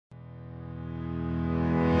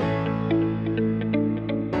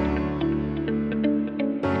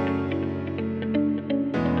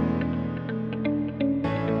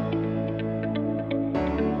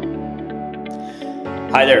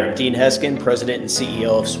Hi there, I'm Dean Heskin, President and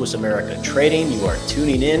CEO of Swiss America Trading. You are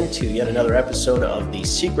tuning in to yet another episode of The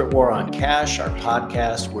Secret War on Cash, our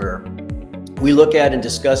podcast where we look at and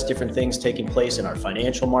discuss different things taking place in our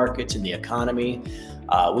financial markets, in the economy,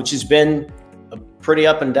 which has been a pretty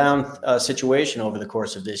up and down situation over the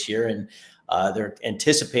course of this year. And they're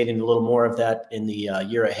anticipating a little more of that in the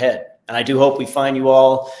year ahead. And I do hope we find you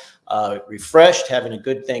all refreshed, having a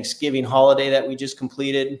good Thanksgiving holiday that we just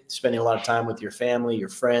completed, spending a lot of time with your family, your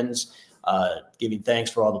friends, giving thanks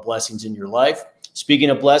for all the blessings in your life. Speaking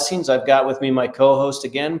of blessings, I've got with me my co-host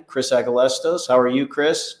again, Chris Agelastos. How are you,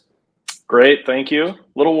 Chris? Great, thank you. A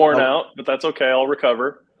little worn out, but that's okay. I'll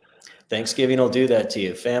recover. Thanksgiving will do that to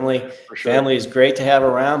you. Family Sure. is great to have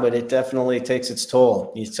around, but it definitely takes its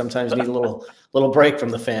toll. You sometimes need a little break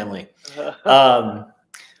from the family.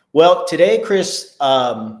 Well, today, Chris,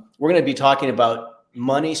 we're going to be talking about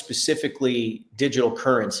money, specifically digital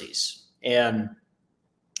currencies. And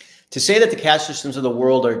to say that the cash systems of the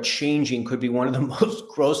world are changing could be one of the most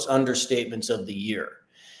gross understatements of the year.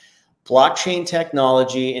 Blockchain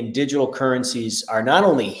technology and digital currencies are not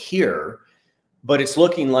only here, but it's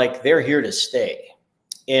looking like they're here to stay.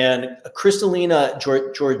 And Kristalina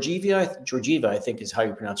Georgieva, I think is how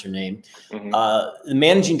you pronounce her name, the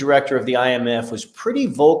managing director of the IMF, was pretty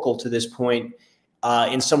vocal to this point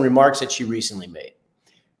in some remarks that she recently made.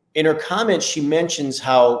 In her comments, she mentions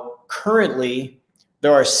how currently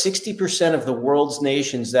there are 60% of the world's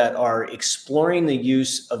nations that are exploring the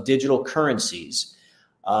use of digital currencies.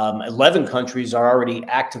 11 countries are already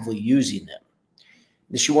actively using them.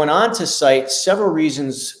 She went on to cite several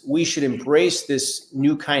reasons we should embrace this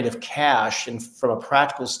new kind of cash. And from a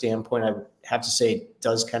practical standpoint, I would have to say it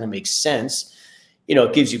does kind of make sense. You know,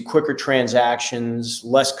 it gives you quicker transactions,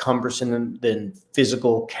 less cumbersome than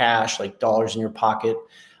physical cash, like dollars in your pocket.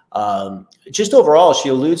 Just overall, she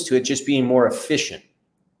alludes to it just being more efficient.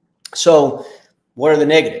 So what are the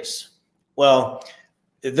negatives? Well,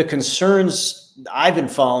 the concerns I've been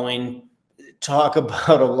following talk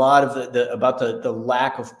about a lot of the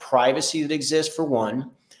lack of privacy that exists, for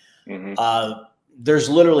one. There's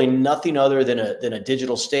literally nothing other than a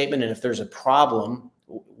digital statement. And if there's a problem,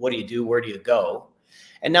 what do you do? Where do you go?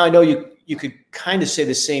 And now I know you could kind of say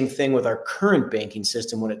the same thing with our current banking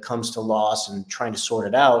system when it comes to loss and trying to sort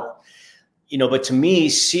it out. You know, but to me,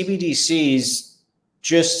 CBDCs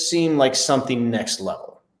just seem like something next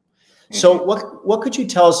level. So what could you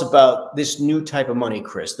tell us about this new type of money,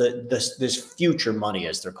 Chris, this future money,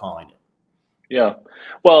 as they're calling it? Yeah.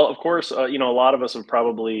 Well, of course, a lot of us have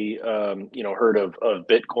probably, heard of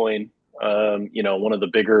Bitcoin, one of the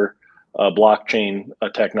bigger blockchain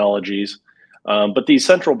technologies. But these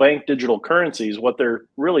central bank digital currencies, what they're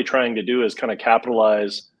really trying to do is kind of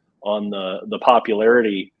capitalize on the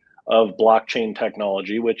popularity of blockchain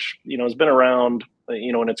technology, which, has been around,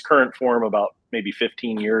 in its current form about maybe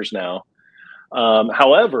 15 years now.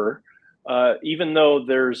 However, even though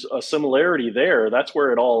there's a similarity there, that's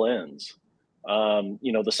where it all ends.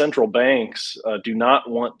 The central banks do not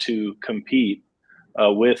want to compete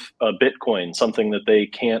with Bitcoin, something that they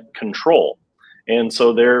can't control. And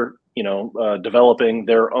so they're, developing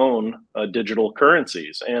their own digital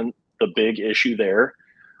currencies. And the big issue there,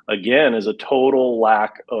 again, is a total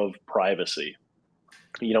lack of privacy.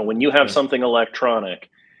 When you have something electronic,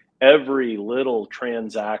 every little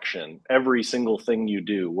transaction, every single thing you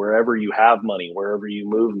do, wherever you have money, wherever you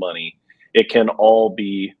move money, it can all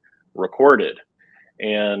be recorded.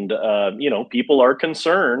 And, people are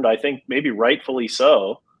concerned, I think maybe rightfully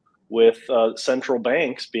so, with central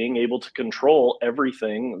banks being able to control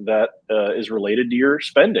everything that is related to your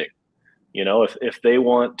spending. If they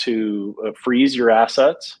want to freeze your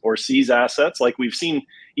assets or seize assets, like we've seen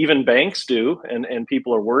even banks do, and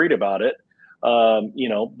people are worried about it,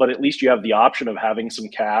 but at least you have the option of having some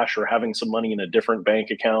cash or having some money in a different bank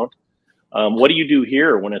account. What do you do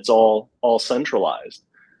here when it's all centralized?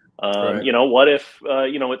 Right. What if,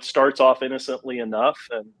 it starts off innocently enough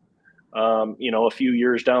and, a few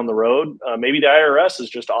years down the road, maybe the IRS is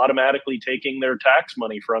just automatically taking their tax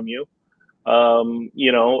money from you,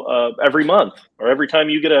 every month, or every time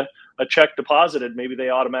you get a check deposited, maybe they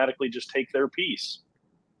automatically just take their piece.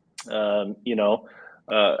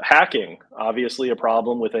 Hacking, obviously a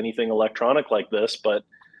problem with anything electronic like this, but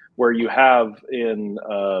where you have in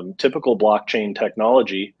typical blockchain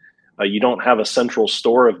technology, you don't have a central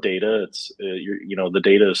store of data. It's the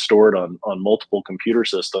data is stored on multiple computer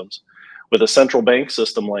systems. With a central bank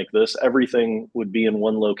system like this, everything would be in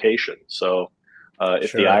one location. So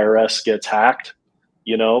if the IRS gets hacked,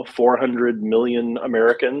 400 million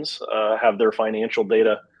Americans have their financial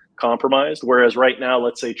data compromised. Whereas right now,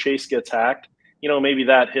 let's say Chase gets hacked, maybe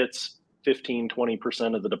that hits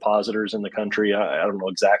 15-20% of the depositors in the country. I don't know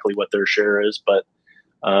exactly what their share is, but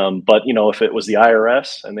you know, if it was the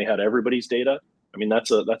IRS and they had everybody's data, I mean,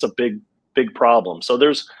 that's a big problem. So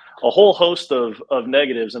there's a whole host of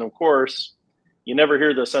negatives, and of course, you never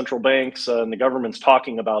hear the central banks and the governments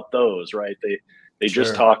talking about those, right? They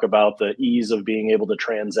just talk about the ease of being able to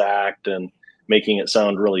transact and making it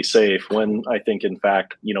sound really safe, when I think, in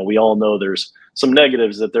fact, you know, we all know there's some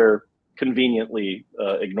negatives that they're conveniently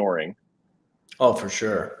ignoring. Oh, for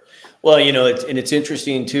sure. Well, you know, it's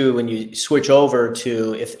interesting too when you switch over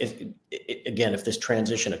to if this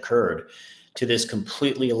transition occurred to this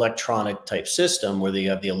completely electronic type system where you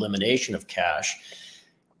have the elimination of cash.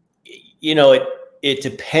 You know, it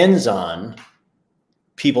depends on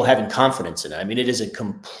people having confidence in it. I mean, it is a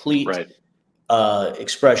complete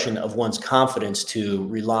expression of one's confidence to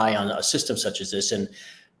rely on a system such as this. And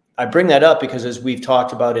I bring that up because, as we've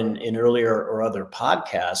talked about in earlier or other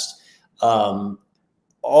podcasts,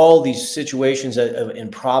 all these situations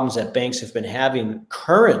and problems that banks have been having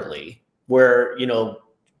currently, where, you know,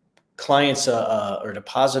 clients or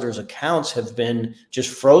depositors' accounts have been just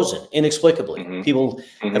frozen inexplicably. People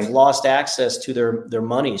have lost access to their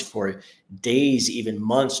monies for days, even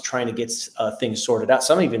months, trying to get things sorted out.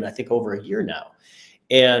 Some even, I think, over a year now.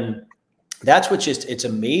 And that's what it's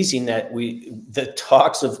amazing that the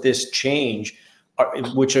talks of this change,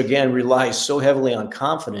 which again relies so heavily on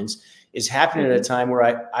confidence, is happening at a time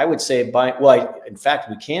where I would say, in fact,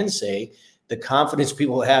 we can say the confidence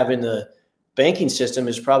people have in the banking system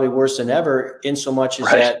is probably worse than ever, in so much as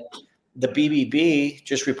that the BBB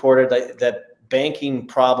just reported that banking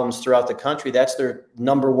problems throughout the country, that's their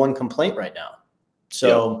 #1 complaint right now.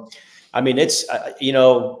 So, I mean, it's, you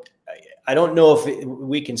know, I don't know if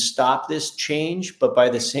we can stop this change, but by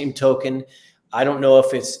the same token, I don't know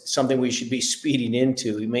if it's something we should be speeding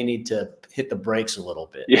into. We may need to hit the brakes a little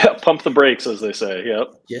bit. Yeah, pump the brakes, as they say.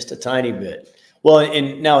 Yep. Just a tiny bit. Well,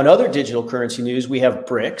 and now in other digital currency news, we have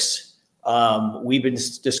BRICS. We've been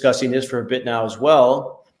discussing this for a bit now as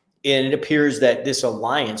well. And it appears that this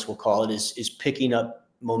alliance, we'll call it, is picking up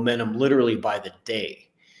momentum literally by the day.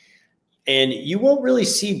 And you won't really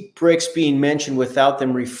see BRICS being mentioned without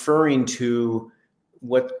them referring to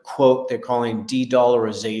what, quote, they're calling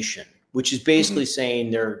de-dollarization, which is basically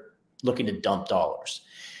saying they're looking to dump dollars.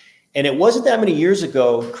 And it wasn't that many years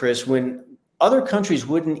ago, Chris, when other countries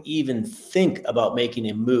wouldn't even think about making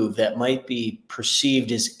a move that might be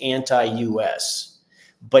perceived as anti-US.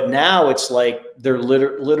 But now it's like they're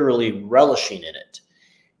literally relishing in it.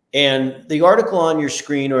 And the article on your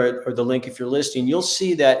screen, or the link if you're listening, you'll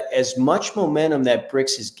see that as much momentum that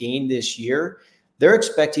BRICS has gained this year, they're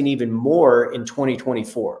expecting even more in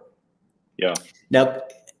 2024. Yeah. Now,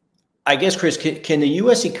 I guess, Chris, can the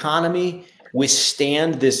U.S. economy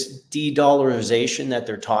withstand this de-dollarization that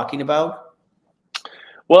they're talking about?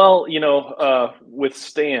 Well, you know,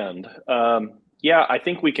 withstand. Yeah, I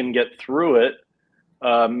think we can get through it,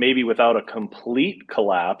 maybe without a complete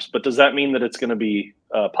collapse. But does that mean that it's going to be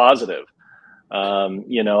positive?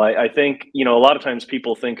 You know, I think, you know, a lot of times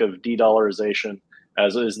people think of de-dollarization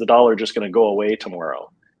as, is the dollar just going to go away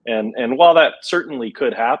tomorrow? And while that certainly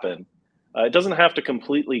could happen, it doesn't have to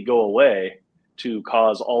completely go away to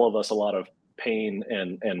cause all of us a lot of pain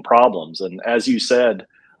and problems. And as you said,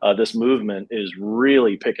 this movement is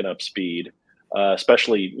really picking up speed,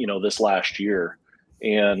 especially, you know, this last year,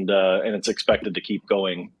 and it's expected to keep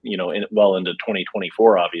going, you know, well into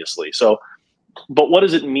 2024, obviously. So, but what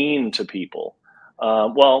does it mean to people?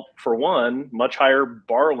 Well, for one, much higher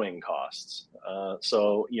borrowing costs.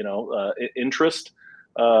 So, you know, interest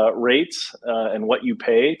rates and what you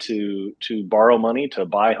pay to borrow money, to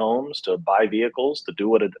buy homes, to buy vehicles, to do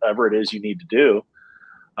whatever it is you need to do,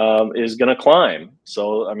 is going to climb.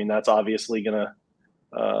 So, I mean, that's obviously going to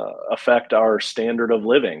affect our standard of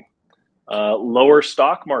living. Lower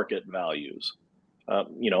stock market values.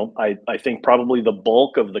 You know, I think probably the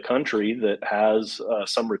bulk of the country that has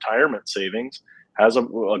some retirement savings has a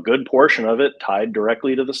good portion of it tied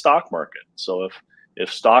directly to the stock market. So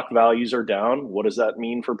if stock values are down, what does that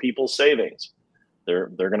mean for people's savings? They're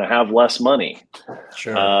going to have less money.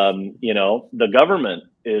 Sure. You know, the government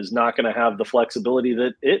is not going to have the flexibility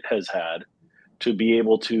that it has had to be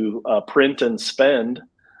able to print and spend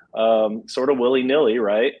sort of willy-nilly,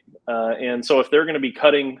 right? And so if they're going to be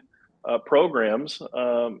cutting programs,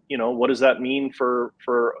 you know, what does that mean for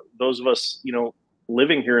those of us, you know,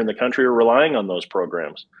 living here in the country or relying on those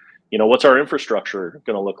programs? You know, what's our infrastructure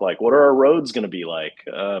going to look like? What are our roads going to be like?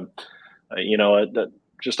 You know,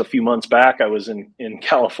 just a few months back, I was in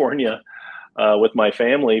California with my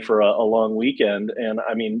family for a long weekend. And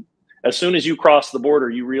I mean, as soon as you cross the border,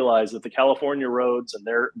 you realize that the California roads and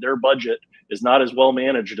their budget is not as well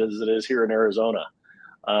managed as it is here in Arizona.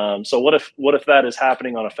 So what if that is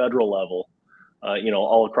happening on a federal level,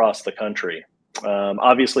 all across the country?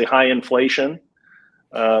 Obviously, high inflation,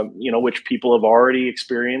 which people have already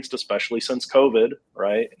experienced, especially since COVID,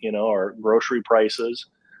 right? Our grocery prices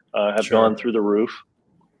have gone through the roof.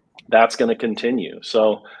 That's going to continue.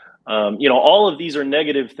 So, all of these are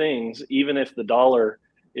negative things. Even if the dollar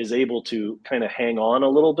is able to kind of hang on a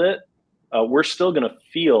little bit, we're still going to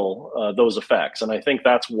feel those effects. And I think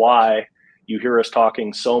that's why you hear us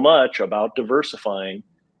talking so much about diversifying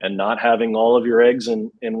and not having all of your eggs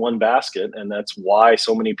in one basket. And that's why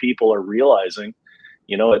so many people are realizing,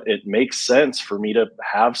 it makes sense for me to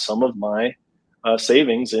have some of my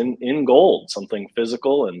savings in gold, something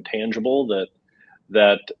physical and tangible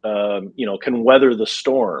that can weather the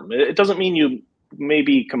storm. It doesn't mean you may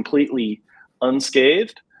be completely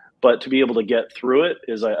unscathed, but to be able to get through it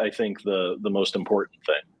is, I think, the most important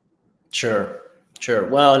thing. Sure.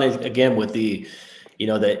 Well, and again, with the,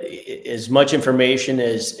 that as much information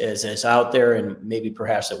as out there, and maybe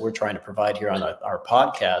perhaps that we're trying to provide here on our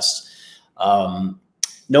podcast,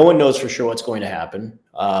 no one knows for sure what's going to happen.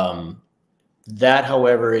 That,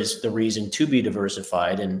 however, is the reason to be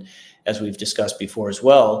diversified. And as we've discussed before as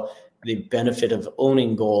well, the benefit of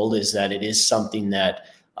owning gold is that it is something that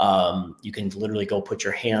you can literally go put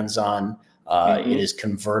your hands on. It is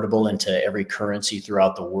convertible into every currency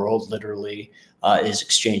throughout the world, literally. It is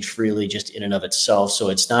exchanged freely just in and of itself. So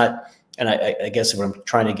it's not, and I guess what I'm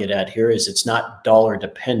trying to get at here is it's not dollar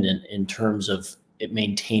dependent in terms of it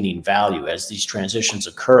maintaining value as these transitions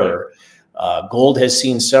occur. Gold has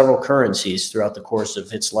seen several currencies throughout the course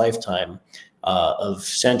of its lifetime of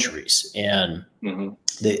centuries, and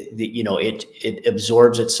it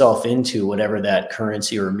absorbs itself into whatever that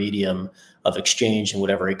currency or medium of exchange and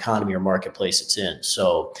whatever economy or marketplace it's in.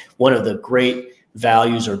 So one of the great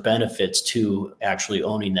values or benefits to actually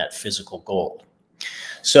owning that physical gold.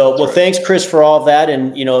 So, well, thanks, Chris, for all of that.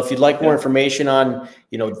 And, if you'd like more information on,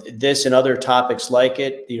 this and other topics like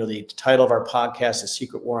it, the title of our podcast is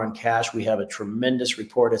Secret War on Cash. We have a tremendous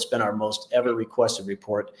report. It's been our most ever requested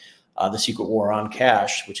report, The Secret War on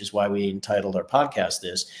Cash, which is why we entitled our podcast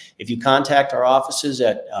this. If you contact our offices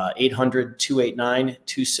at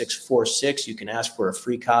 800-289-2646, you can ask for a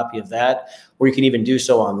free copy of that, or you can even do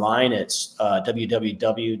so online. It's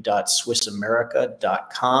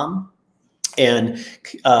www.swissamerica.com. And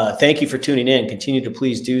thank you for tuning in. Continue to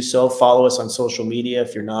please do so. Follow us on social media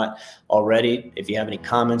if you're not already. If you have any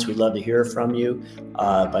comments, we'd love to hear from you.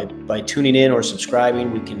 By tuning in or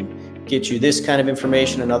subscribing, we can get you this kind of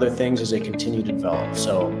information and other things as they continue to develop.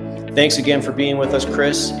 So thanks again for being with us,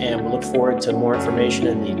 Chris, and we look forward to more information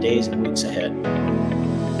in the days and weeks ahead.